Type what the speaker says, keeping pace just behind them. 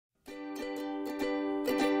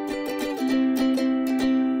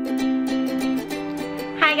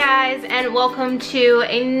guys, and welcome to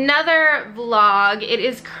another vlog. It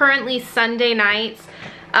is currently Sunday night,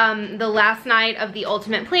 the last night of the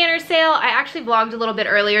Ultimate Planner sale. I actually vlogged a little bit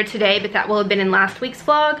earlier today, but that will have been in last week's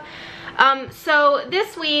vlog. So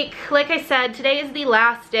this week, like I said, today is the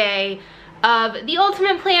last day of the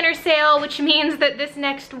Ultimate Planner sale, which means that this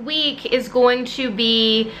next week is going to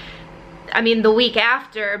be, I mean the week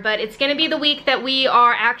after, but it's going to be the week that we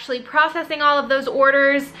are actually processing all of those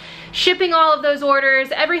orders, shipping all of those orders,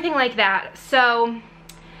 everything like that. So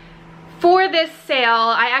for this sale,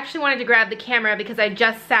 I actually wanted to grab the camera because I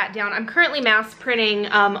just sat down. I'm currently mass printing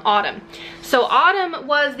Autumn. So Autumn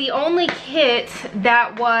was the only kit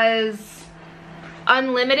that was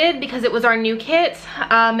unlimited because it was our new kit,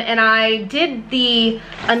 and I did the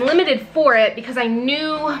unlimited for it because I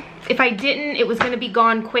knew if I didn't, it was going to be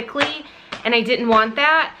gone quickly, and I didn't want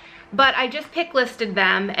that. But I just pick listed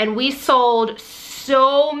them, and we sold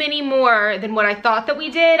so many more than what I thought that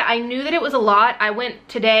we did. I knew that it was a lot. I went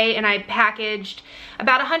today and I packaged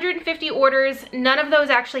about 150 orders. None of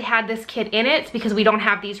those actually had this kit in it because we don't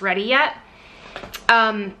have these ready yet.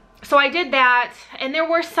 So I did that, and there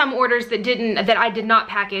were some orders that I did not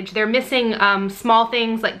package. They're missing small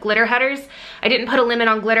things like glitter headers. I didn't put a limit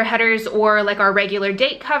on glitter headers or like our regular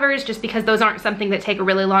date covers just because those aren't something that take a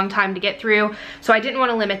really long time to get through. So I didn't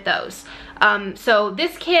want to limit those. So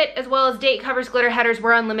this kit, as well as date covers, glitter headers,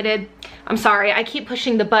 were unlimited. I'm sorry, I keep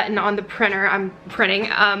pushing the button on the printer. I'm printing.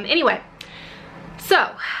 Anyway,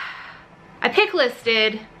 so I pick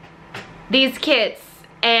listed these kits,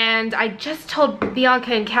 and I just told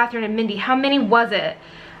Bianca and Catherine and Mindy, how many was it?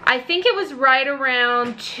 I think it was right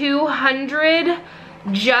around 200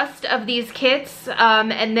 just of these kits,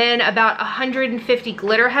 and then about 150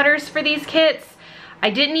 glitter headers for these kits.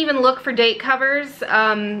 I didn't even look for date covers,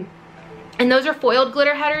 and those are foiled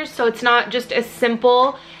glitter headers, so it's not just as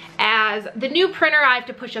simple as the new printer. I have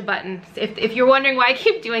to push a button. If you're wondering why I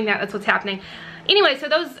keep doing that, that's what's happening. Anyway, so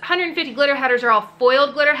those 150 glitter headers are all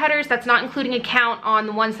foiled glitter headers. That's not including a count on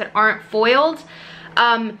the ones that aren't foiled.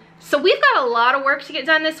 So we've got a lot of work to get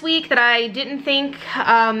done this week that I didn't think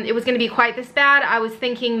it was going to be quite this bad. I was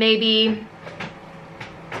thinking maybe,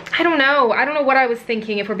 I don't know what I was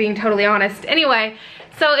thinking, if we're being totally honest. Anyway,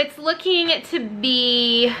 so it's looking to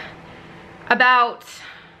be about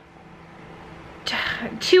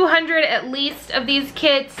 200 at least of these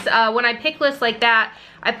kits. When I pick lists like that,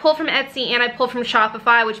 I pull from Etsy and I pull from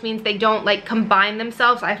Shopify, which means they don't like combine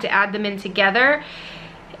themselves. I have to add them in together.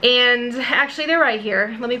 And actually they're right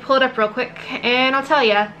here. Let me pull it up real quick and I'll tell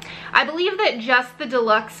you. I believe that just the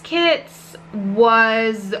deluxe kits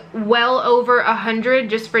was well over 100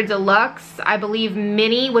 just for deluxe. I believe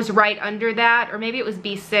mini was right under that, or maybe it was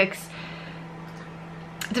B6.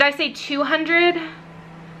 Did I say 200?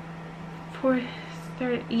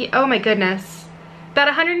 430, oh my goodness. About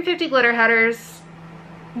 150 glitter headers.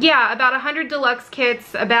 Yeah, about 100 deluxe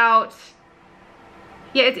kits, about,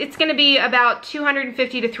 yeah, it's gonna be about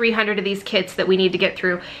 250 to 300 of these kits that we need to get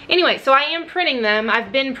through. Anyway, so I am printing them.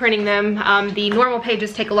 I've been printing them. The normal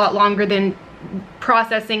pages take a lot longer than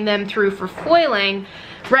processing them through for foiling.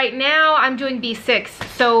 Right now, I'm doing B6.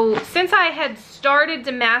 So since I had started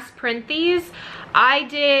to mass print these, I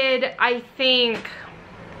did, I think,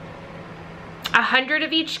 100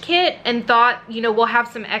 of each kit and thought, you know, we'll have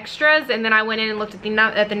some extras, and then I went in and looked at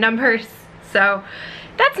the numbers. So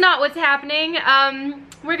that's not what's happening.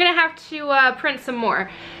 We're gonna have to print some more.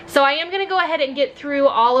 So I am gonna go ahead and get through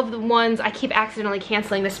all of the ones. I keep accidentally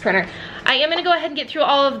canceling this printer. I am gonna go ahead and get through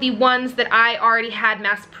all of the ones that I already had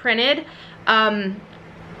mass printed,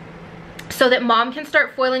 so that Mom can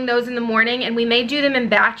start foiling those in the morning, and we may do them in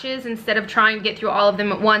batches instead of trying to get through all of them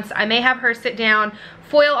at once. I may have her sit down,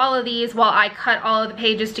 foil all of these while I cut all of the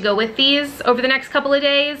pages to go with these over the next couple of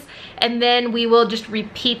days, and then we will just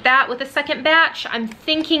repeat that with a second batch. I'm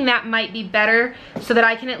thinking that might be better so that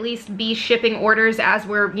I can at least be shipping orders as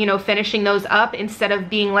we're, you know, finishing those up, instead of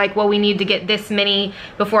being like, well, we need to get this many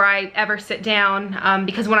before I ever sit down,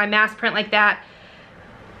 because when I mass print like that,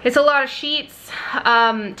 it's a lot of sheets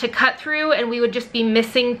to cut through, and we would just be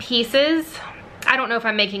missing pieces. I don't know if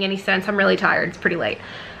I'm making any sense. I'm really tired. It's pretty late.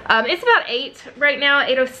 It's about 8 right now,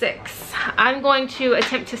 8:06. I'm going to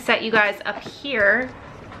attempt to set you guys up here.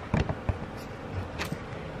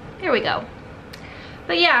 There we go.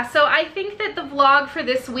 But yeah, so I think that the vlog for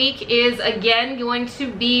this week is, again, going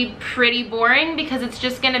to be pretty boring because it's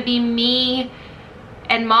just going to be me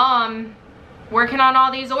and Mom working on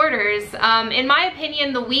all these orders. In my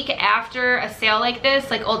opinion, the week after a sale like this,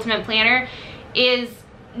 like Ultimate Planner, is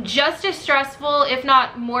just as stressful, if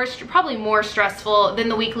not more, probably more stressful than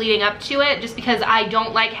the week leading up to it, just because I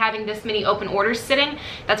don't like having this many open orders sitting.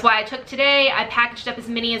 That's why I took today. I packaged up as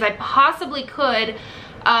many as I possibly could.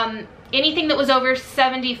 Anything that was over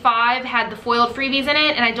 75 had the foiled freebies in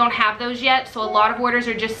it, and I don't have those yet, so a lot of orders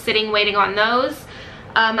are just sitting waiting on those.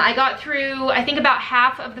 I got through, I think, about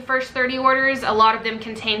half of the first 30 orders. A lot of them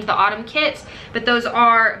contained the autumn kit, but those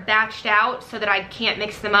are batched out so that I can't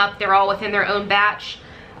mix them up. They're all within their own batch.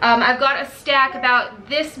 I've got a stack about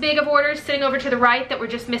this big of orders sitting over to the right that we're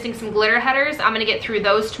just missing some glitter headers. I'm gonna get through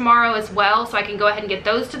those tomorrow as well, so I can go ahead and get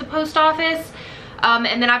those to the post office.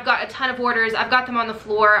 And then I've got a ton of orders. I've got them on the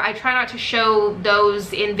floor. I try not to show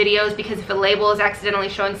those in videos because if a label is accidentally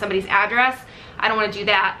showing somebody's address, I don't want to do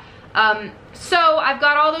that. So I've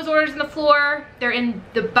got all those orders on the floor. They're in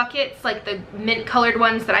the buckets, like the mint colored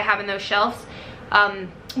ones that I have in those shelves.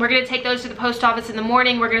 We're gonna take those to the post office in the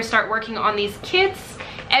morning. We're gonna start working on these kits.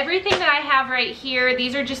 Everything that I have right here,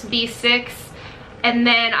 these are just B6. And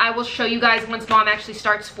then I will show you guys once Mom actually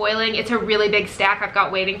starts foiling. It's a really big stack I've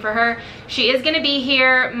got waiting for her. She is gonna be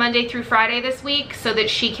here Monday through Friday this week so that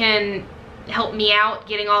she can help me out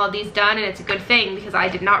getting all of these done, and it's a good thing because I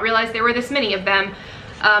did not realize there were this many of them.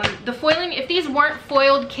 The foiling, if these weren't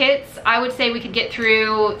foiled kits, I would say we could get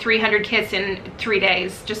through 300 kits in 3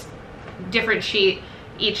 days, just different sheet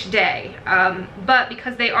each day. But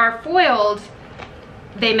because they are foiled,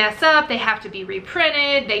 they mess up, they have to be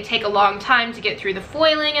reprinted, they take a long time to get through the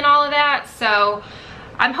foiling and all of that. So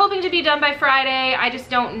I'm hoping to be done by Friday. I just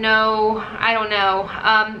don't know. I don't know.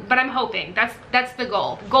 But I'm hoping. That's the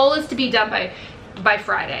goal. Goal is to be done by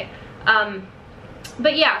Friday.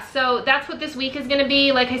 But yeah, so that's what this week is gonna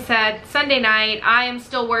be. Like I said, Sunday night, I am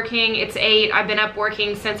still working. It's 8. I've been up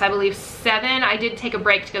working since I believe 7. I did take a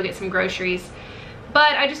break to go get some groceries.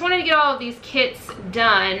 But I just wanted to get all of these kits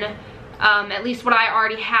done. At least what I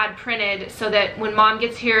already had printed, so that when Mom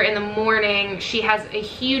gets here in the morning, she has a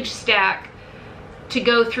huge stack to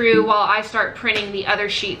go through while I start printing the other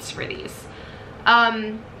sheets for these.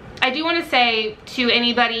 I do want to say to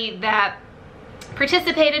anybody that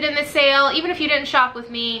participated in this sale, even if you didn't shop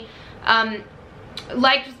with me,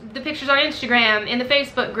 liked the pictures on Instagram, in the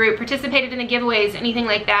Facebook group, participated in the giveaways, anything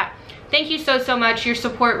like that, thank you so, so much. Your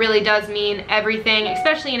support really does mean everything,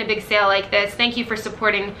 especially in a big sale like this. Thank you for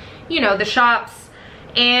supporting, you know, the shops.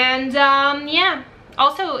 And yeah,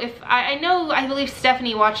 also, if I believe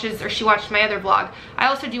Stephanie watches, or she watched my other vlog. I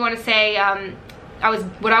also do want to say,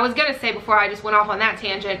 what I was gonna say before I just went off on that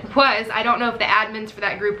tangent was, I don't know if the admins for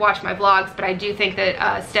that group watch my vlogs, but I do think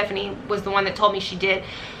that Stephanie was the one that told me she did.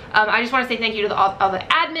 I just want to say thank you to all the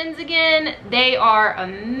admins again. They are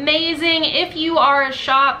amazing. If you are a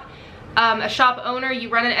shop owner, you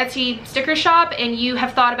run an Etsy sticker shop, and you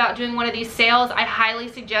have thought about doing one of these sales, I highly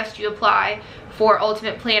suggest you apply for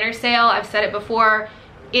Ultimate Planner Sale. I've said it before.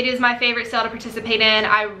 It is my favorite sale to participate in.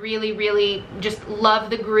 I really, really just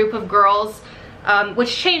love the group of girls.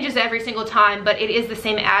 Which changes every single time, but it is the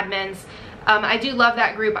same admins. I do love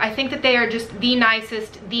that group. I think that they are just the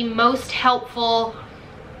nicest, the most helpful,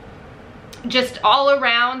 just all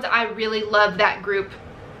around. I really love that group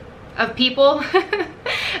of people.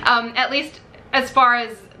 At least as far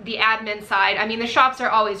as the admin side. I mean, the shops are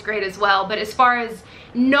always great as well, but as far as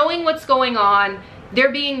knowing what's going on,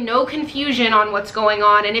 there being no confusion on what's going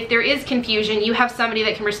on, and if there is confusion, you have somebody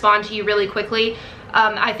that can respond to you really quickly.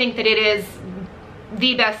 I think that it is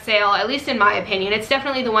the best sale, at least in my opinion. It's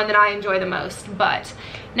definitely the one that I enjoy the most. But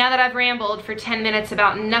now that I've rambled for 10 minutes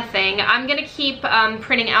about nothing, I'm gonna keep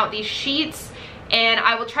printing out these sheets, and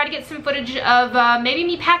I will try to get some footage of maybe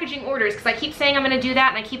me packaging orders, because I keep saying I'm gonna do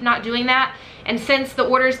that and I keep not doing that. And since the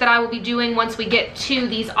orders that I will be doing once we get to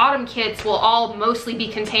these autumn kits will all mostly be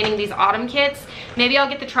containing these autumn kits, maybe I'll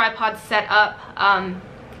get the tripod set up and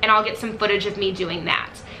I'll get some footage of me doing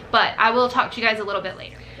that. But I will talk to you guys a little bit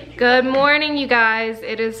later. Good morning, you guys.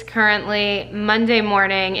 It is currently Monday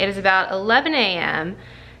morning. It is about 11 a.m.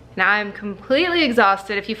 and I'm completely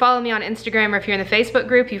exhausted. If you follow me on Instagram or if you're in the Facebook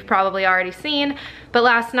group, you've probably already seen. But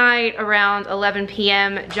last night around 11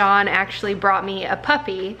 p.m., John actually brought me a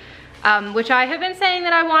puppy, which I have been saying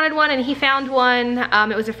that I wanted one, and he found one.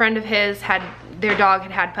 It was a friend of his, their dog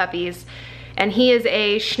had puppies, and he is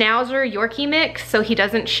a Schnauzer Yorkie mix, so he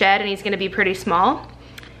doesn't shed and he's gonna be pretty small.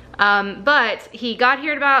 But he got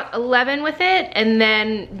here at about 11 with it, and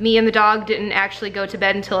then me and the dog didn't actually go to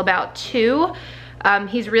bed until about 2.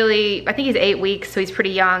 He's really, I think he's 8 weeks, so he's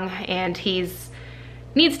pretty young, and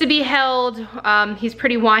needs to be held. He's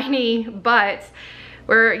pretty whiny, but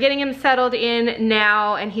we're getting him settled in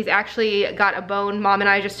now, and he's actually got a bone. Mom and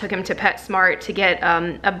I just took him to PetSmart to get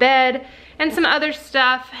a bed and some other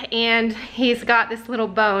stuff, and he's got this little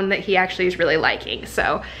bone that he actually is really liking.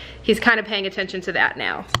 So he's kind of paying attention to that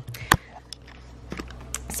now.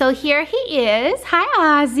 So here he is.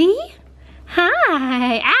 Hi, Ozzy.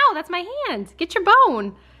 Hi. Ow, that's my hand. Get your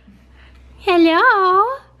bone.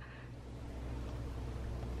 Hello.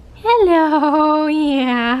 Hello.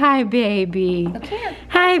 Yeah. Hi, baby. Okay.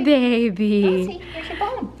 Hi, baby. Ozzy, here's your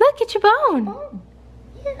bone. Look at your bone. Bone.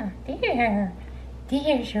 Yeah, there.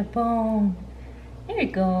 There's your bone. There you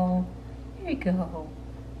go. There you go.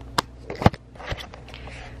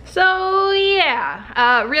 So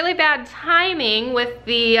yeah, really bad timing with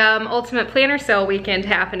the Ultimate Planner Sale weekend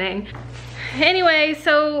happening. Anyway,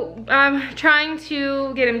 so I'm trying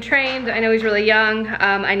to get him trained. I know he's really young.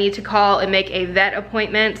 I need to call and make a vet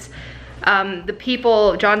appointment. The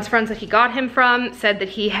people, John's friends that he got him from, said that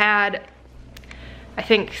he had, I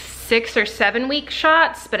think, 6 or 7 week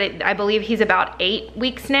shots, but I believe he's about 8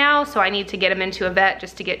 weeks now, so I need to get him into a vet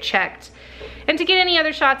just to get checked and to get any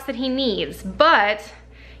other shots that he needs. But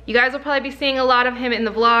you guys will probably be seeing a lot of him in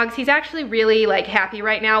the vlogs. He's actually really like happy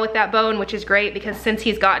right now with that bone, which is great because since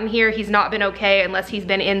he's gotten here, he's not been okay unless he's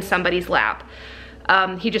been in somebody's lap.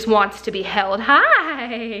 He just wants to be held.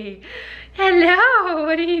 Hi. Hello,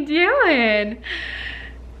 what are you doing?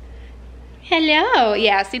 Hello.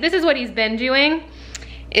 Yeah, see, this is what he's been doing,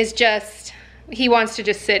 is just, he wants to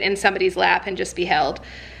just sit in somebody's lap and just be held.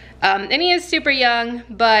 And he is super young,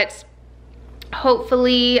 but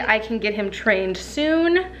hopefully I can get him trained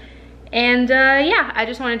soon. And yeah, I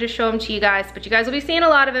just wanted to show him to you guys, but you guys will be seeing a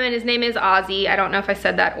lot of him, and his name is Ozzy. I don't know if I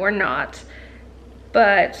said that or not,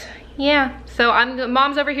 but yeah. So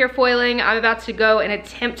Mom's over here foiling. I'm about to go and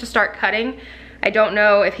attempt to start cutting. I don't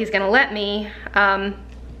know if he's gonna let me,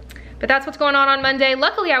 but that's what's going on Monday.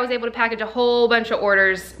 Luckily, I was able to package a whole bunch of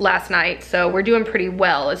orders last night, so we're doing pretty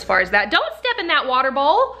well as far as that. Don't step in that water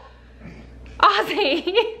bowl,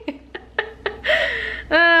 Ozzy.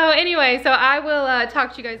 Oh, anyway, so I will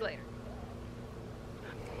talk to you guys later.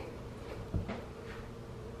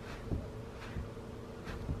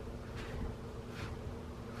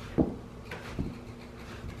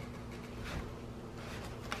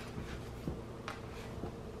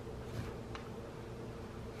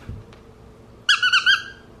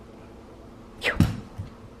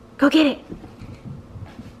 Go get it.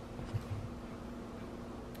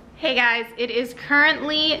 Hey guys, it is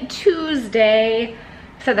currently Tuesday.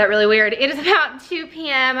 I said that really weird. It is about 2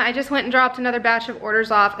 p.m. I just went and dropped another batch of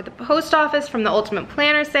orders off at the post office from the Ultimate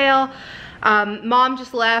Planner Sale. Mom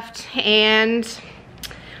just left and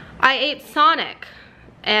I ate Sonic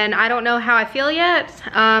and I don't know how I feel yet.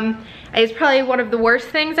 It's probably one of the worst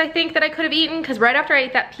things I think that I could have eaten, because right after I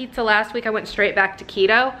ate that pizza last week, I went straight back to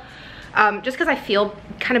keto. Just because I feel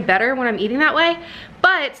kind of better when I'm eating that way.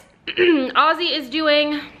 But Ozzy is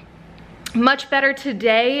doing much better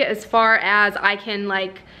today as far as I can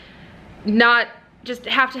like not just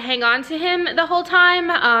have to hang on to him the whole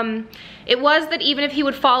time. It was that even if he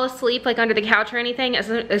would fall asleep like under the couch or anything,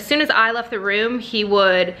 as soon as I left the room, he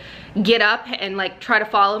would get up and like try to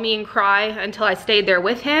follow me and cry until I stayed there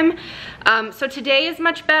with him. So today is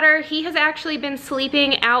much better. He has actually been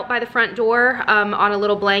sleeping out by the front door on a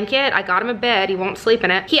little blanket. I got him a bed, he won't sleep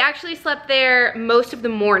in it. He actually slept there most of the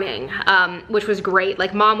morning, which was great.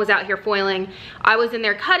 Like Mom was out here foiling, I was in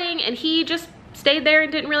there cutting, and he just stayed there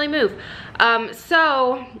and didn't really move.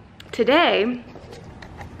 So today,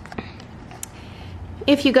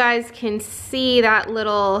 if you guys can see that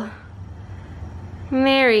little,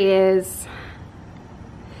 there he is.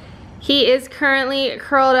 He is currently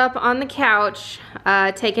curled up on the couch,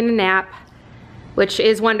 taking a nap, which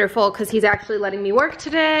is wonderful because he's actually letting me work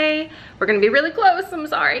today. We're gonna be really close, I'm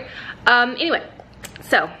sorry. Anyway,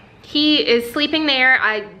 so he is sleeping there.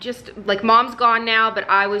 I just, like Mom's gone now, but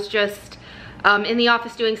I was just in the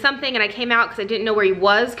office doing something, and I came out because I didn't know where he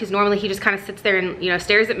was, because normally he just kind of sits there and, you know,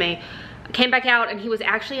 stares at me. I came back out and he was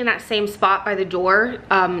actually in that same spot by the door,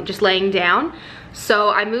 just laying down. So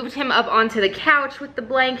I moved him up onto the couch with the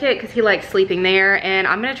blanket because he likes sleeping there, and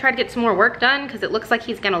I'm gonna try to get some more work done because it looks like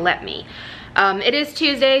he's gonna let me. It is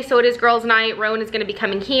Tuesday, so it is girls' night. Rowan is gonna be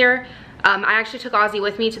coming here. I actually took Ozzy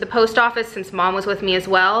with me to the post office since Mom was with me as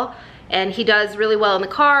well. And he does really well in the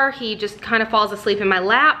car. He just kind of falls asleep in my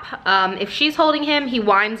lap. If she's holding him, he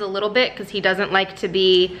whines a little bit because he doesn't like to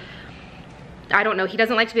be, I don't know, he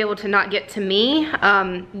doesn't like to be able to not get to me,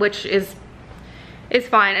 which is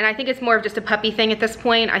fine. And I think it's more of just a puppy thing at this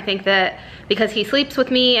point. I think that because he sleeps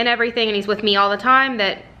with me and everything, and he's with me all the time,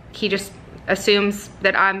 that he just assumes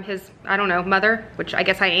that I'm his, I don't know, mother, which I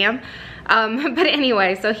guess I am. But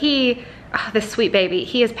anyway, so he, oh, this sweet baby,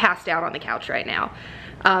 he is passed out on the couch right now.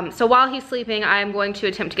 So while he's sleeping, I'm going to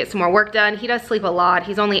attempt to get some more work done. He does sleep a lot.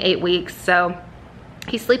 He's only 8 weeks, so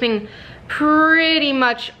he's sleeping pretty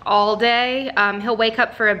much all day. He'll wake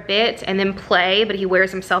up for a bit and then play, but he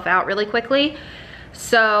wears himself out really quickly.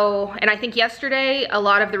 So, and I think yesterday, a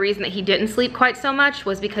lot of the reason that he didn't sleep quite so much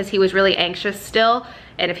was because he was really anxious still,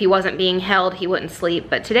 and if he wasn't being held, he wouldn't sleep.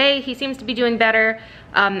 But today, he seems to be doing better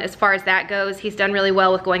as far as that goes. He's done really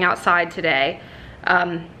well with going outside today.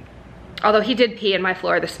 Although he did pee in my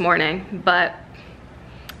floor this morning, but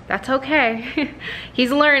that's okay.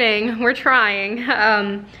 He's learning, we're trying.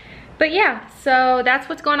 But yeah, so that's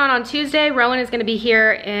what's going on Tuesday. Rowan is gonna be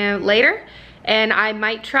here later, and I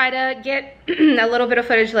might try to get a little bit of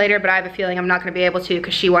footage later, but I have a feeling I'm not gonna be able to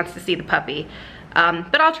because she wants to see the puppy.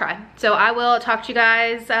 But I'll try. So I will talk to you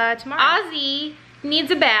guys tomorrow. Ozzy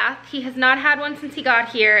needs a bath. He has not had one since he got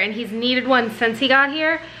here, and he's needed one since he got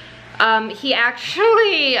here. He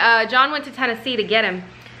actually, John went to Tennessee to get him.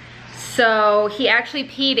 So he actually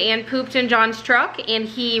peed and pooped in John's truck, and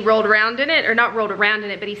he rolled around in it, or not rolled around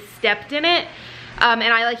in it, but he stepped in it. And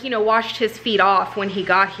I, like, you know, washed his feet off when he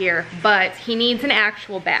got here, but he needs an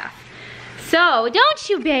actual bath. So, don't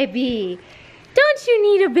you, baby? Don't you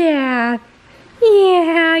need a bath?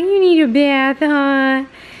 Yeah, you need a bath, huh?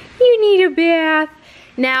 You need a bath.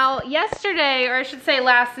 Now, yesterday, or I should say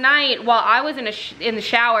last night, while I was in the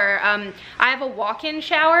shower, I have a walk-in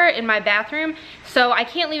shower in my bathroom, so I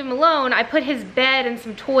can't leave him alone. I put his bed and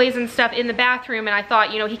some toys and stuff in the bathroom, and I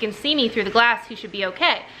thought, you know, he can see me through the glass, he should be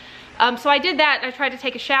okay. So I did that. I tried to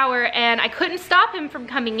take a shower, and I couldn't stop him from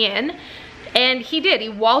coming in, and he did. He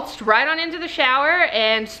waltzed right on into the shower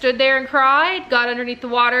and stood there and cried, got underneath the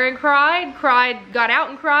water and cried, got out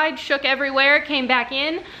and cried, shook everywhere, came back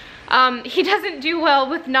in. He doesn't do well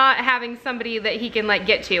with not having somebody that he can, like,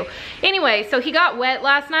 get to. Anyway, so he got wet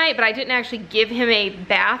last night, but I didn't actually give him a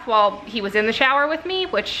bath while he was in the shower with me,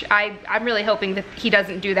 which I'm really hoping that he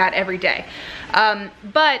doesn't do that every day.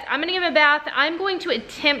 But I'm gonna give him a bath. I'm going to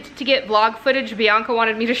attempt to get vlog footage. Bianca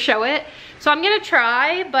wanted me to show it. So I'm gonna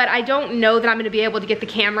try, but I don't know that I'm gonna be able to get the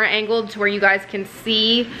camera angled to where you guys can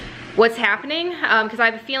see what's happening, because I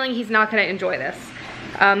have a feeling he's not gonna enjoy this.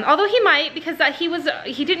 Although he might, because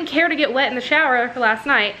he didn't care to get wet in the shower last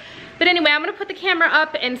night. But anyway, I'm gonna put the camera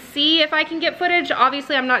up and see if I can get footage.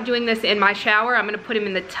 Obviously, I'm not doing this in my shower. I'm gonna put him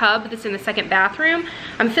in the tub that's in the second bathroom.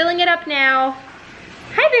 I'm filling it up now.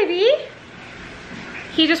 Hi, baby.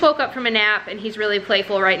 He just woke up from a nap, and he's really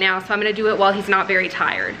playful right now, so I'm gonna do it while he's not very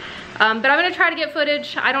tired. But I'm gonna try to get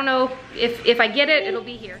footage. I don't know if I get it, it'll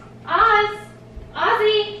be here.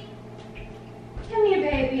 Ozzy, come here,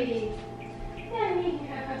 baby. Come here.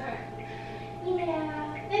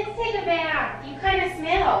 Yeah, let's take a bath. You kind of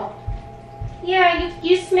smell. Yeah,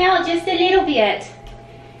 you smell just a little bit.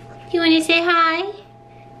 You want to say hi?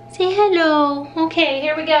 Say hello. Okay,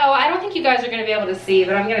 here we go. I don't think you guys are going to be able to see,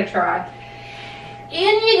 but I'm going to try.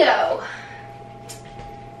 In you go.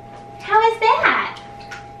 How is that?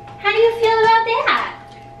 How do you feel about that?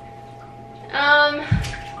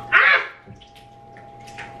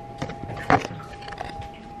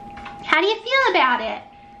 How do you feel about it?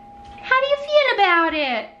 How do you feel about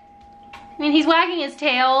it? I mean, he's wagging his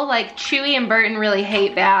tail. Like, Chewy and Burton really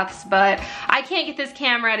hate baths, but I can't get this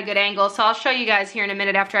camera at a good angle, so I'll show you guys here in a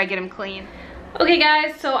minute after I get him clean. Okay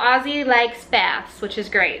guys, so Ozzy likes baths, which is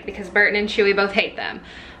great because Burton and Chewy both hate them.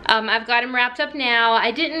 I've got him wrapped up now.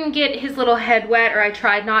 I didn't get his little head wet, or I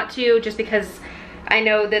tried not to, just because I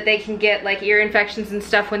know that they can get like ear infections and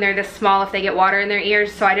stuff when they're this small if they get water in their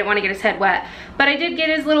ears, so I didn't want to get his head wet. But I did get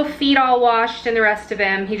his little feet all washed and the rest of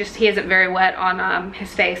him. He isn't very wet on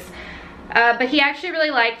his face. But he actually really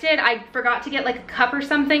liked it. I forgot to get like a cup or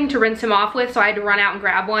something to rinse him off with, so I had to run out and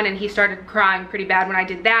grab one, and he started crying pretty bad when I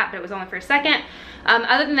did that, but it was only for a second.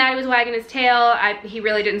 Other than that, he was wagging his tail. He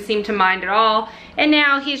really didn't seem to mind at all. And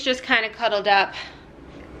now he's just kind of cuddled up.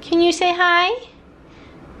 Can you say hi?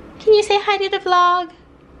 Can you say hi to the vlog?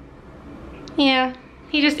 Yeah,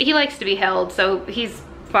 he likes to be held, so he's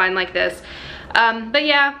fine like this. But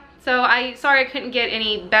yeah, so sorry I couldn't get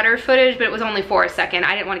any better footage, but it was only for a second.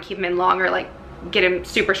 I didn't want to keep him in longer, like get him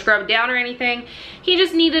super scrubbed down or anything. He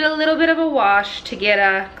just needed a little bit of a wash to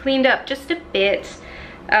get cleaned up just a bit.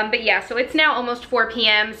 But yeah, so it's now almost 4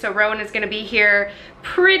 p.m. so Rowan is gonna be here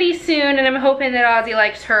pretty soon, and I'm hoping that Ozzy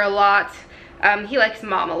likes her a lot. He likes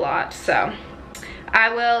Mom a lot, so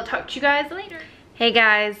I will talk to you guys later. Hey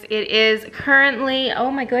guys, it is currently, oh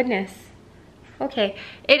my goodness. Okay,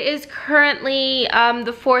 it is currently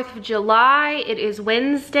the 4th of July. It is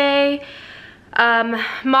Wednesday.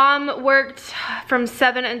 Mom worked from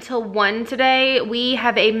 7 until 1 today. We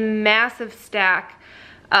have a massive stack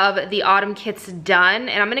of the autumn kits done,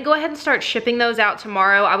 and I'm gonna go ahead and start shipping those out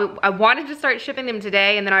tomorrow. I wanted to start shipping them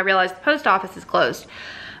today, and then I realized the post office is closed.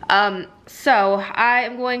 So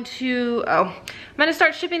I'm gonna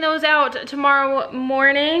start shipping those out tomorrow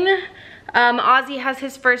morning. Ozzy has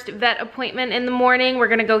his first vet appointment in the morning. We're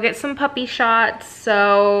gonna go get some puppy shots,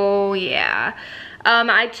 so yeah.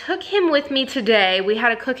 I took him with me today. We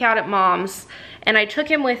had a cookout at Mom's, and I took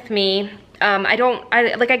him with me. I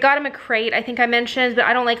got him a crate, I think I mentioned, but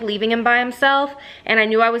I don't like leaving him by himself, and I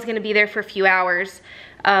knew I was gonna be there for a few hours.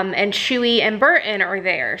 And Chewy and Burton are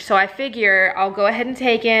there, so I figure I'll go ahead and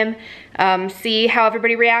take him, see how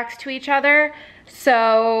everybody reacts to each other.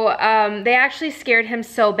 So they actually scared him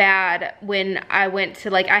so bad when I went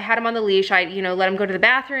to, I had him on the leash. I, let him go to the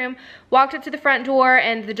bathroom, walked up to the front door,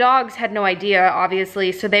 and the dogs had no idea,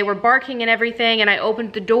 obviously, so they were barking and everything, and I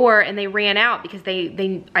opened the door and they ran out because I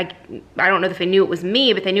don't know if they knew it was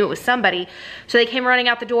me, but they knew it was somebody. So they came running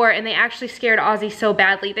out the door, and they actually scared Ozzy so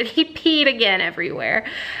badly that he peed again everywhere.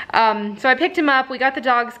 So I picked him up, we got the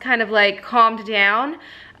dogs kind of calmed down.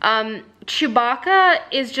 Chewbacca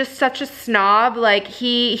is just such a snob.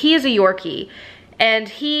 He is a Yorkie, and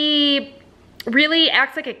he really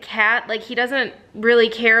acts like a cat. He doesn't really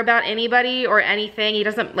care about anybody or anything. He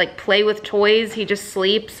doesn't play with toys. He just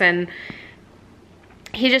sleeps, and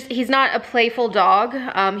he's not a playful dog.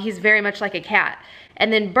 He's very much like a cat.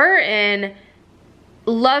 And then Burton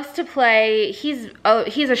loves to play. He's a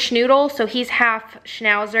schnoodle, so he's half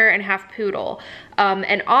schnauzer and half poodle.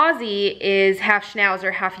 And Ozzy is half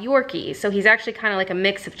schnauzer, half Yorkie, so he's actually kind of like a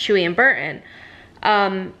mix of Chewy and Burton.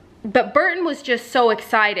 But Burton was just so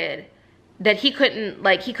excited that he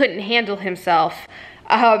couldn't handle himself.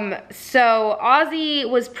 So Ozzy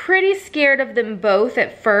was pretty scared of them both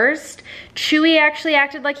at first. Chewy actually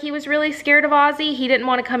acted like he was really scared of Ozzy. He didn't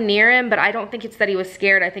want to come near him, but I don't think it's that he was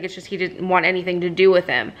scared. I think it's just he didn't want anything to do with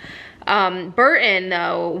him. Burton,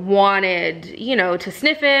 though, wanted, to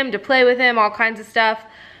sniff him, to play with him, all kinds of stuff.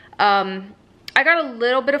 I got a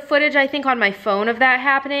little bit of footage, I think, on my phone of that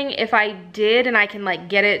happening. If I did, and I can,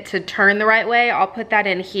 get it to turn the right way, I'll put that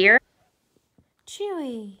in here.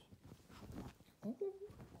 Chewy.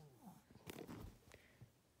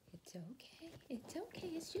 It's okay. It's okay.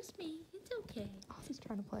 It's just me. It's okay. Ozzy's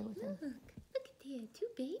trying to play with him. Look at that. 2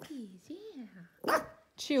 babies. Yeah.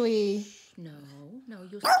 Chewy. No,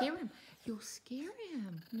 you'll scare him. You'll scare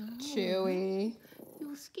him. No. Chewy.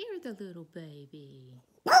 You'll scare the little baby.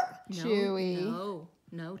 Chewy.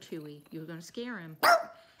 No, Chewy. You're gonna scare him.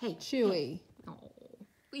 Hey, Chewy. Oh,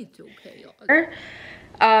 it's okay.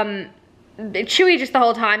 Chewy just the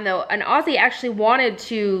whole time, though, and Ozzy actually wanted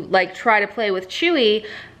to try to play with Chewy.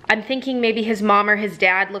 I'm thinking maybe his mom or his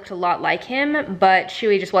dad looked a lot like him, but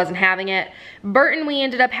Chewy just wasn't having it. Burton, we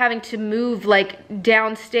ended up having to move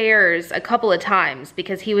downstairs a couple of times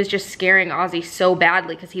because he was just scaring Ozzy so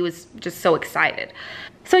badly because he was just so excited.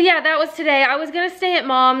 So yeah, that was today. I was gonna stay at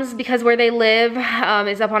Mom's because where they live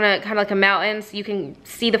is up on a kind of a mountain, so you can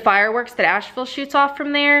see the fireworks that Asheville shoots off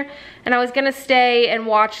from there. And I was gonna stay and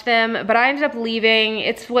watch them, but I ended up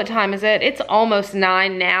leaving. What time is it? It's almost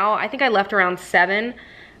 9 now. I think I left around 7.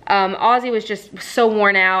 Ozzy was just so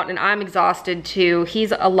worn out, and I'm exhausted too.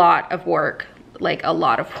 He's a lot of work, a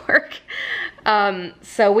lot of work.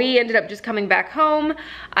 So we ended up just coming back home.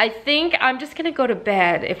 I think I'm just gonna go to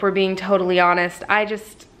bed, if we're being totally honest.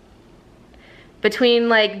 Between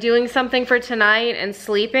doing something for tonight and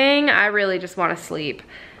sleeping, I really just wanna sleep.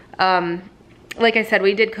 Like I said,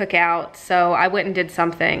 we did cook out, so I went and did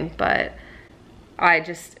something, but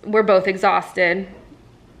we're both exhausted.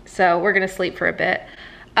 So we're gonna sleep for a bit.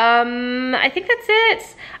 I think that's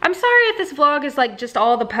it. I'm sorry if this vlog is just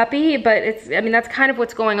all the puppy, but that's kind of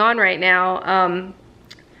what's going on right now.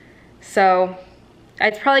 So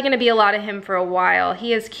it's probably gonna be a lot of him for a while.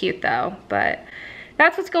 He is cute though, but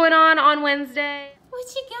that's what's going on Wednesday. What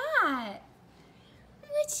you got?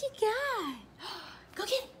 What you got? Go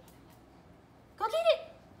get it. Go get it.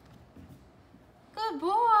 Good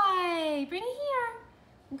boy. Bring it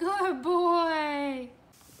here. Good boy.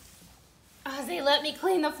 Ozzy, let me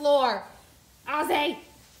clean the floor. Ozzy.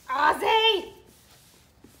 Ozzy.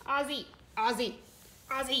 Ozzy. Ozzy.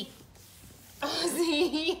 Ozzy.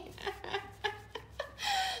 Ozzy.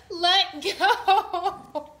 Let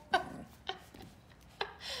go.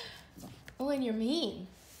 Oh, and you're mean.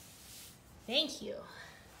 Thank you.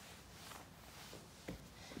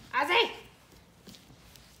 Ozzy.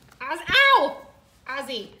 Ozzy. Ow!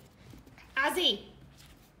 Ozzy. Ozzy.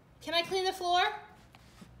 Can I clean the floor?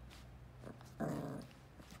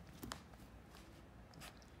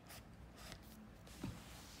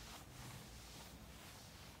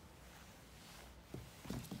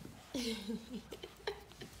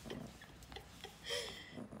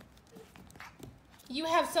 You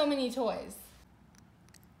have so many toys.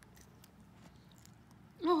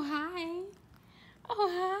 Oh, hi. Oh,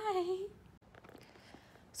 hi.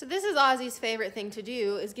 So this is Ozzy's favorite thing to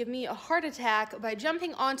do, is give me a heart attack by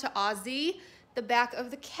jumping onto Ozzy, the back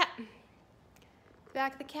of the couch. Ozzy, you're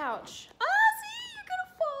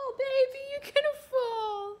gonna fall, baby. You're gonna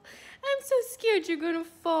fall. I'm so scared you're gonna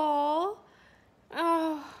fall.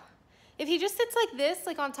 Oh. If he just sits like this,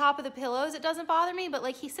 like on top of the pillows, it doesn't bother me, but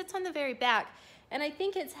like he sits on the very back. And I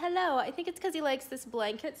think it's, hello, I think it's because he likes this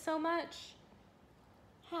blanket so much.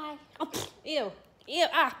 Hi. Oh, ew. Ew.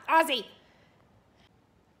 Ah, Ozzy.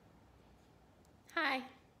 Hi.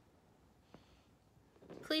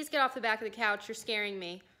 Please get off the back of the couch. You're scaring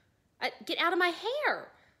me. Get out of my hair.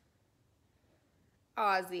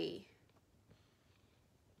 Ozzy.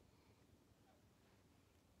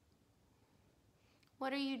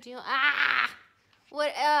 What are you doing? Ah!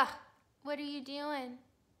 What are you doing?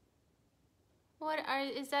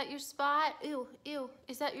 Is that your spot? Ew, ew.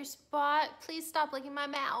 Is that your spot? Please stop licking my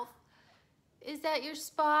mouth. Is that your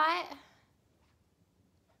spot?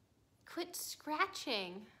 Quit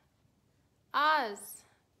scratching. Oz.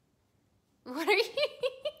 What are you?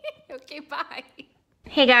 Okay, bye.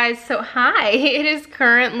 Hey guys, so hi. It is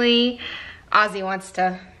currently, Ozzy wants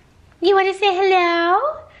to, you want to say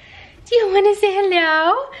hello? Do you want to say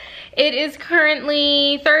hello? It is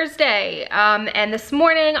currently Thursday, and this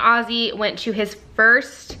morning Ozzy went to his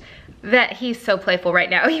first vet. He's so playful right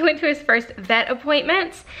now. He went to his first vet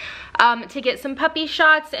appointment to get some puppy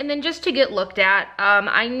shots and then just to get looked at.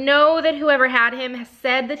 I know that whoever had him has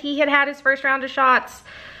said that he had had his first round of shots.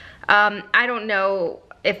 I don't know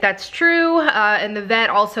if that's true, and the vet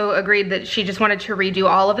also agreed that she just wanted to redo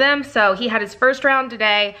all of them. So he had his first round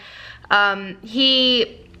today.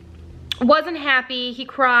 He wasn't happy, he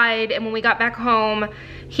cried, and when we got back home,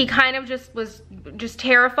 he kind of was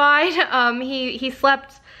terrified. He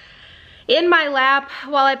slept in my lap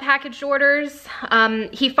while I packaged orders.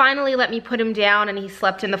 He finally let me put him down and he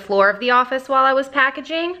slept in the floor of the office while I was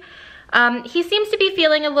packaging. He seems to be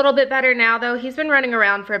feeling a little bit better now though. He's been running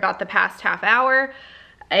around for about the past half hour.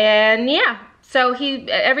 And yeah, so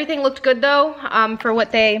everything looked good though, for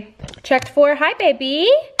what they checked for. Hi, baby.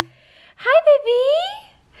 Hi, baby.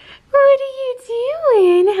 What are you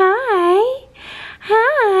doing? Hi.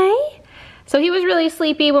 Hi. So he was really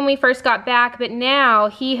sleepy when we first got back, but now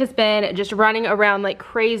he has been just running around like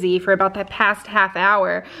crazy for about the past half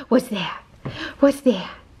hour. What's that? What's that?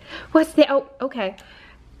 What's that? Oh, okay.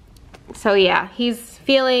 So yeah, he's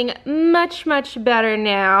feeling much, much better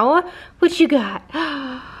now. What you got?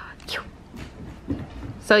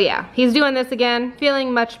 So yeah, he's doing this again,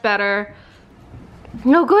 feeling much better.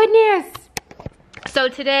 No goodness. So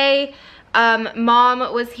today,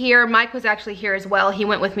 Mom was here. Mike was actually here as well. He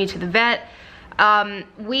went with me to the vet.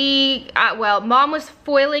 Well, Mom was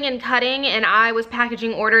foiling and cutting and I was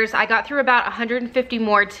packaging orders. I got through about 150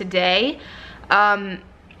 more today.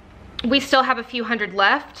 We still have a few hundred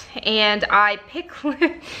left, and I pick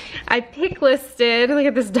listed, look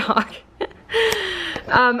at this dog.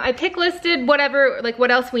 I pick listed whatever, like what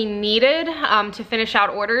else we needed to finish out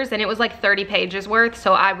orders, and it was like 30 pages worth,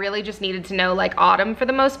 so I really just needed to know like autumn for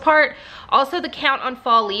the most part. Also, the count on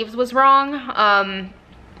fall leaves was wrong.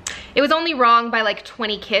 It was only wrong by like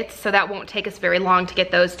 20 kits, so that won't take us very long to get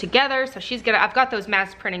those together. So I've got those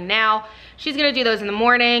mass printing now. She's gonna do those in the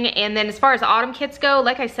morning. And then as far as autumn kits go,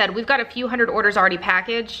 like I said, we've got a few hundred orders already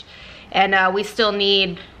packaged, and we still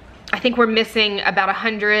need, I think we're missing about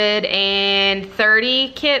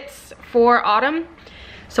 130 kits for autumn.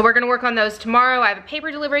 So we're gonna work on those tomorrow. I have a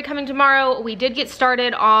paper delivery coming tomorrow. We did get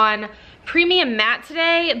started on premium matte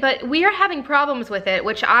today, but we are having problems with it,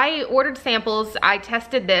 which I ordered samples, I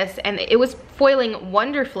tested this, and it was foiling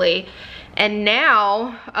wonderfully. And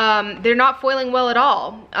now they're not foiling well at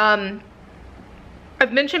all. I've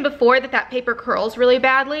mentioned before that paper curls really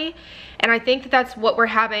badly, and I think that that's what we're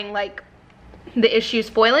having, like the issues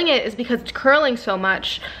foiling it is because it's curling so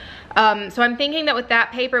much. So I'm thinking that with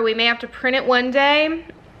that paper, we may have to print it one day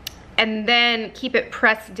and then keep it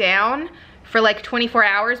pressed down for like 24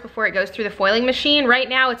 hours before it goes through the foiling machine. Right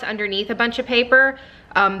now it's underneath a bunch of paper,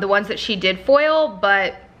 the ones that she did foil,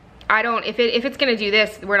 but I don't, if it's gonna do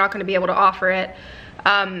this, we're not gonna be able to offer it.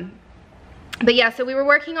 But yeah, so we were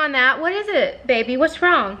working on that. What is it, baby? What's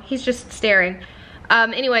wrong? He's just staring.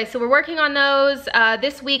 Anyway, so we're working on those.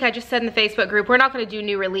 This week, I just said in the Facebook group, we're not gonna do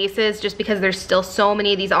new releases just because there's still so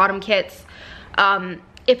many of these autumn kits.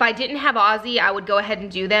 If I didn't have Ozzy, I would go ahead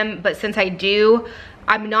and do them, but since I do,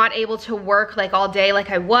 I'm not able to work like all day like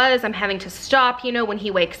I was. I'm having to stop, you know, when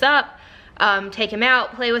he wakes up, take him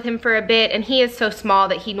out, play with him for a bit, and he is so small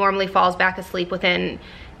that he normally falls back asleep within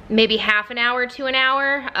maybe half an hour to an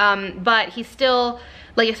hour, but he's still,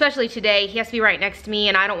 like, especially today, he has to be right next to me,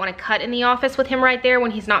 and I don't want to cut in the office with him right there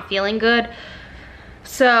when he's not feeling good.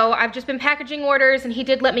 So I've just been packaging orders, and he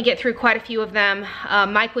did let me get through quite a few of them.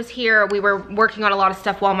 Mike was here. We were working on a lot of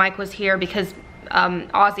stuff while Mike was here because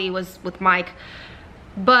Ozzy was with Mike.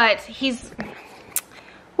 But he's...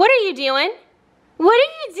 What are you doing? What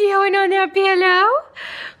are you doing on that pillow?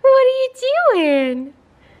 What are you doing?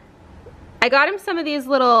 I got him some of these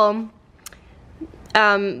little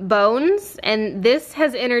bones, and this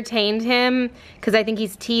has entertained him because I think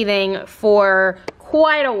he's teething for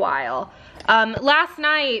quite a while. Last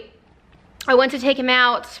night, I went to take him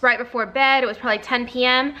out right before bed. It was probably 10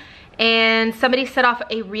 p.m. and somebody set off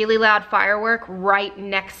a really loud firework right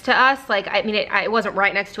next to us. Like, I mean, it wasn't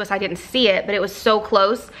right next to us, I didn't see it, but it was so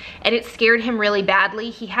close, and it scared him really badly.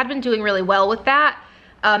 He had been doing really well with that,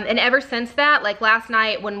 and ever since that, like last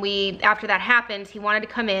night after that happened, he wanted to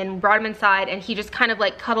come in, brought him inside, and he just kind of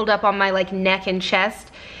like cuddled up on my like neck and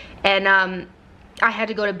chest, and I had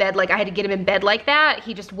to go to bed, like I had to get him in bed like that.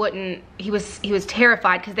 He just wouldn't, he was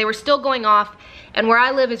terrified because they were still going off, and where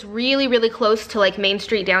I live is really, really close to like Main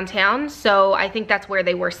Street downtown, so I think that's where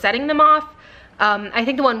they were setting them off. I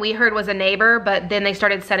think the one we heard was a neighbor, but then they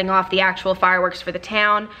started setting off the actual fireworks for the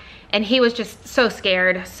town, and he was just so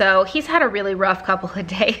scared. So he's had a really rough couple of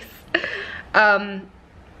days.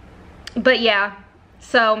 But yeah,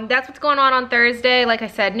 so that's what's going on Thursday. Like I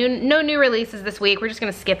said, no new releases this week. We're just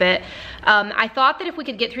gonna skip it. I thought that if we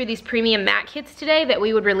could get through these premium mat kits today that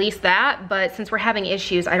we would release that, but since we're having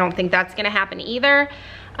issues, I don't think that's gonna happen either.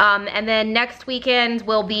 And then next weekend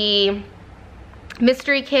will be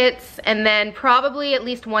mystery kits, and then probably at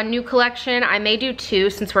least one new collection. I may do two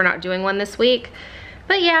since we're not doing one this week.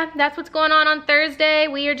 But yeah, that's what's going on Thursday.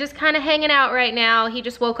 We are just kind of hanging out right now. He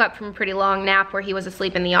just woke up from a pretty long nap where he was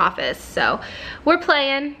asleep in the office. So we're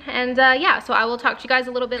playing, and yeah, so I will talk to you guys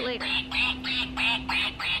a little bit later.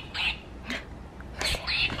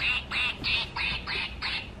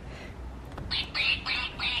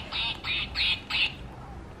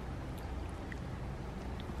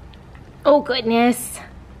 Oh goodness.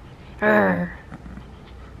 Urgh.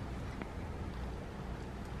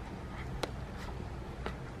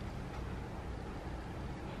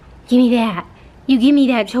 Give me that. You give me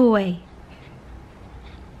that toy.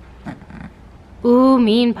 Ooh,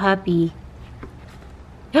 mean puppy.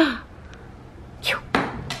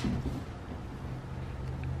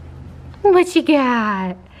 What you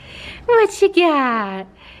got? What you got?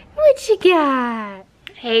 What you got?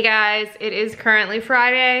 Hey guys, it is currently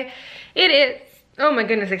Friday. It is, oh my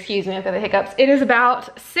goodness, excuse me, I've got the hiccups. It is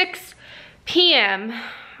about 6 p.m.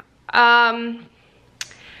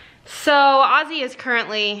 So Ozzy is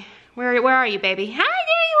currently, where are you, baby? Hi, there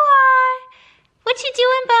you are. What you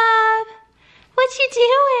doing, bub? What you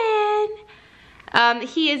doing?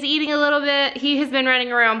 He is eating a little bit. He has been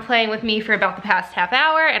running around playing with me for about the past half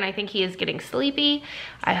hour, and I think he is getting sleepy.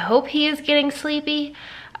 I hope he is getting sleepy.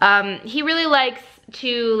 He really likes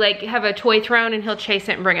to like have a toy thrown, and he'll chase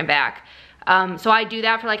it and bring it back. So I do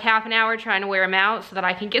that for like half an hour trying to wear him out so that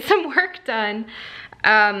I can get some work done.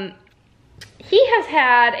 He has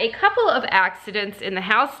had a couple of accidents in the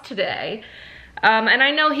house today. And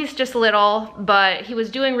I know he's just little, but he was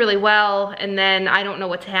doing really well, and then I don't know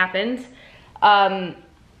what's happened. But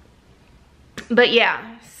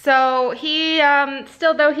yeah, so he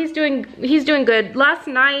still though he's doing good. Last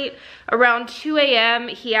night around 2 a.m.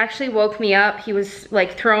 he actually woke me up. He was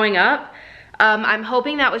like throwing up. I'm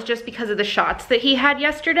hoping that was just because of the shots that he had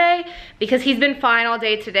yesterday, because he's been fine all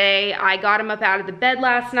day today. I got him up out of the bed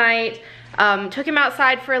last night, took him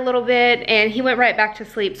outside for a little bit, and he went right back to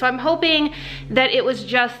sleep. So I'm hoping that it was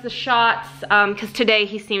just the shots, because today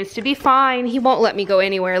he seems to be fine. He won't let me go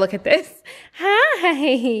anywhere. Look at this.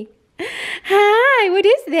 Hi. Hi, what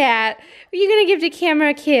is that? Are you gonna give the camera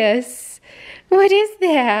a kiss? What is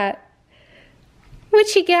that?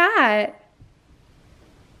 What you got?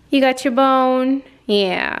 You got your bone?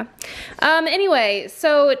 Yeah. Anyway,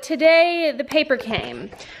 so today the paper came.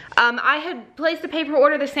 I had placed the paper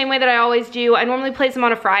order the same way that I always do. I normally place them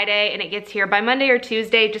on a Friday, and it gets here by Monday or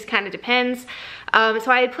Tuesday, it just kind of depends.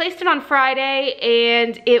 So I had placed it on Friday,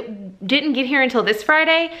 and it didn't get here until this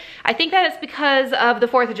Friday. I think that it's because of the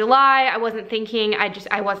 4th of July. I wasn't thinking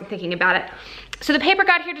about it. So the paper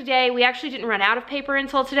got here today. We actually didn't run out of paper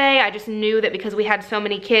until today. I just knew that because we had so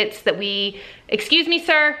many kits that excuse me,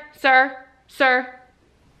 sir,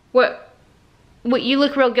 what, you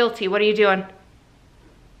look real guilty. What are you doing?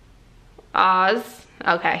 Oz.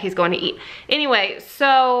 Okay, he's going to eat. Anyway,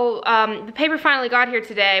 so the paper finally got here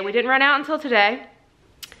today. We didn't run out until today.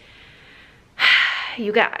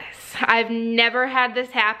 you guys, I've never had this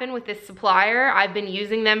happen with this supplier. I've been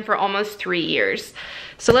using them for almost 3 years.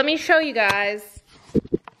 So let me show you guys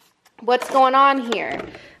what's going on here.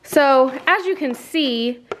 So as you can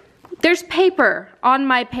see, there's paper on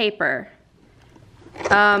my paper.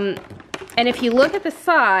 And if you look at the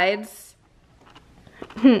sides,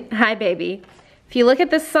 hi baby. If you look at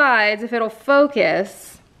the sides, if it'll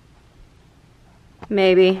focus,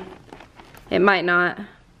 maybe, it might not.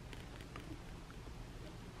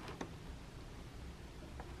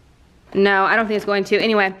 No, I don't think it's going to.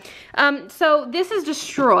 Anyway, so this is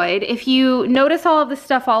destroyed. If you notice all of the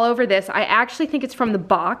stuff all over this, I actually think it's from the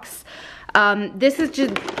box. This is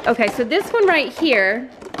just, okay, so this one right here,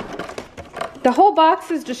 the whole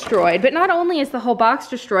box is destroyed, but not only is the whole box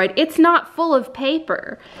destroyed, it's not full of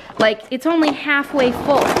paper. Like, it's only halfway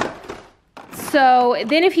full. So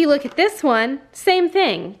then if you look at this one, same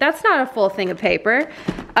thing. That's not a full thing of paper.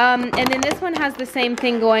 And then this one has the same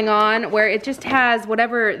thing going on where it just has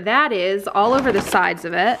whatever that is all over the sides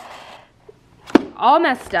of it. All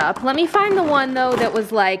messed up. Let me find the one though that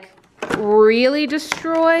was like really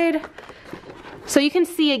destroyed. So you can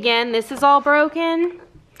see again, this is all broken.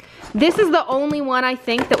 This is the only one I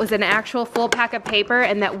think that was an actual full pack of paper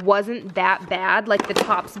and that wasn't that bad. Like the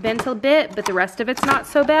top's bent a bit, but the rest of it's not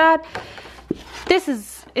so bad. This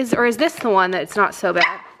is this the one that's not so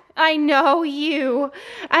bad? I know you.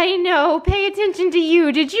 I know. Pay attention to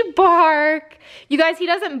you. Did you bark? You guys, he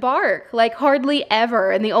doesn't bark, like hardly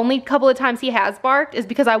ever. And the only couple of times he has barked is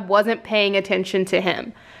because I wasn't paying attention to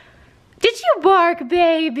him. Did you bark,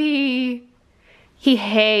 baby? He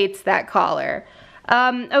hates that collar.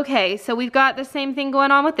 Okay, so we've got the same thing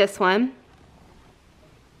going on with this one.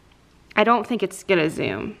 I don't think it's gonna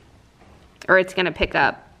zoom or it's gonna pick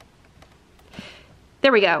up.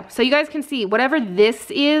 There we go. So you guys can see whatever this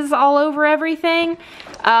is all over everything.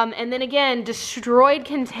 And then again, destroyed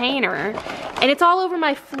container. And it's all over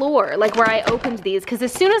my floor, like where I opened these. Because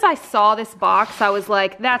as soon as I saw this box, I was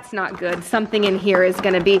like, that's not good. Something in here is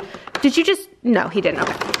going to be... Did you just... No, he didn't.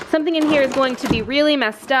 Okay. Something in here is going to be really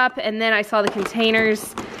messed up. And then I saw the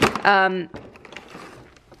containers. I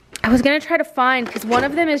was going to try to find... Because one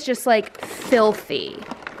of them is just like filthy.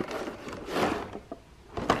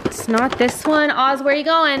 It's not this one. Oz, where are you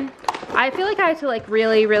going? I feel like I have to like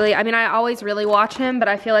really, I mean, I always really watch him, but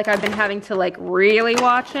I feel like I've been having to like really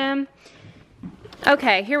watch him.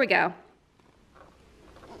 Okay, here we go.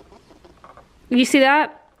 You see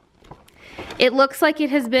that? It looks like it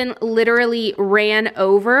has been literally ran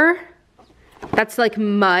over. That's like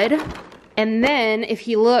mud. And then if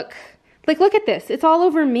you look, like look at this. It's all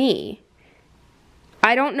over me.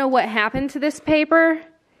 I don't know what happened to this paper.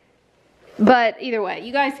 But either way,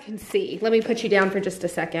 you guys can see. Let me put you down for just a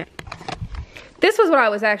second. This was what I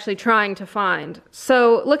was actually trying to find.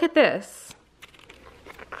 So look at this.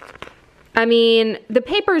 I mean, the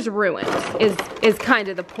paper's ruined is kind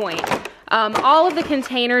of the point. All of the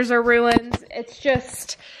containers are ruined. It's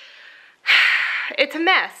just, it's a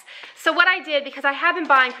mess. So what I did, because I have been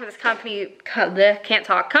buying for this company,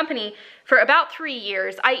 company for about 3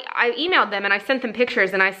 years, I emailed them and I sent them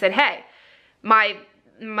pictures and I said, hey, my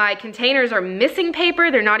containers are missing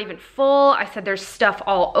paper. They're not even full. I said there's stuff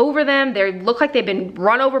all over them. They look like they've been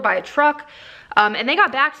run over by a truck. And they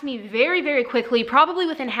got back to me very, very quickly, probably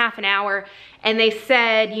within half an hour. And they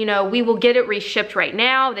said, you know, we will get it reshipped right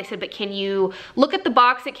now. They said, but can you look at the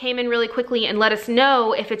box that came in really quickly and let us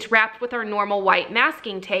know if it's wrapped with our normal white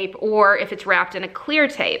masking tape or if it's wrapped in a clear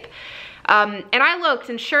tape. And I looked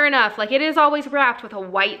and sure enough, like it is always wrapped with a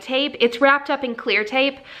white tape. It's wrapped up in clear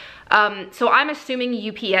tape. So I'm assuming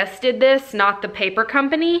UPS did this, not the paper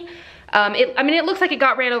company. I mean, it looks like it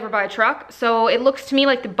got ran over by a truck. So it looks to me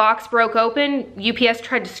like the box broke open. UPS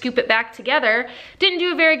tried to scoop it back together. Didn't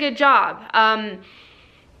do a very good job.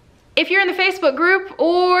 If you're in the Facebook group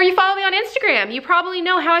or you follow me on Instagram, you probably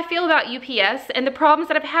know how I feel about UPS and the problems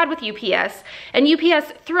that I've had with UPS. And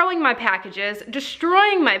UPS throwing my packages,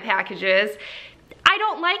 destroying my packages. I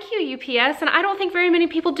don't like you, UPS, and I don't think very many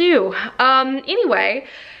people do. Anyway.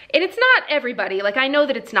 And it's not everybody, like I know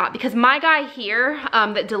that it's not, because my guy here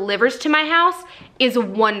that delivers to my house is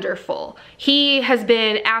wonderful. He has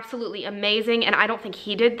been absolutely amazing and I don't think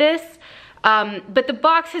he did this. But the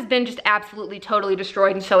box has been just absolutely totally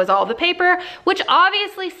destroyed and so is all the paper, which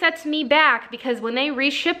obviously sets me back because when they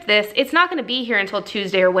reship this, it's not gonna be here until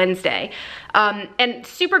Tuesday or Wednesday. And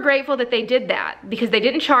super grateful that they did that because they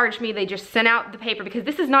didn't charge me, they just sent out the paper because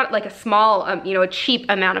this is not like a small, you know, a cheap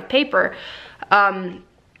amount of paper.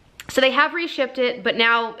 So they have reshipped it, but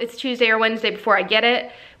now it's Tuesday or Wednesday before I get it,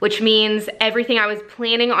 which means everything I was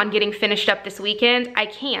planning on getting finished up this weekend, I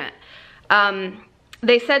can't.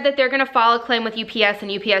 They said that they're gonna file a claim with UPS,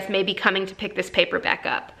 and UPS may be coming to pick this paper back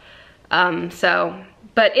up.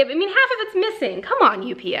 But I mean, half of it's missing. Come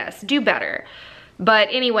on, UPS, do better. But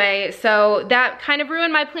anyway, so that kind of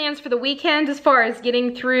ruined my plans for the weekend as far as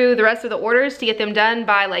getting through the rest of the orders to get them done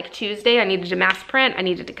by like Tuesday. I needed to mass print, I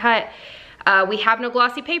needed to cut. We have no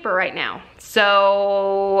glossy paper right now.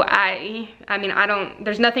 So I mean,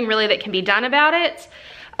 there's nothing really that can be done about it.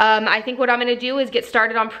 I think what I'm gonna do is get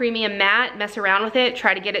started on premium matte, mess around with it,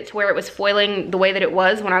 try to get it to where it was foiling the way that it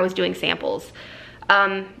was when I was doing samples.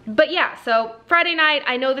 But yeah, so Friday night,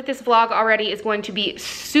 I know that this vlog already is going to be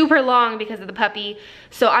super long because of the puppy.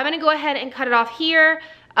 So I'm gonna go ahead and cut it off here,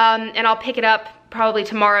 and I'll pick it up probably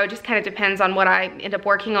tomorrow. Just kind of depends on what I end up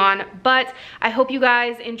working on. But I hope you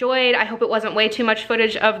guys enjoyed. I hope it wasn't way too much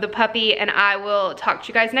footage of the puppy, and I will talk to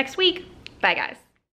you guys next week. Bye guys.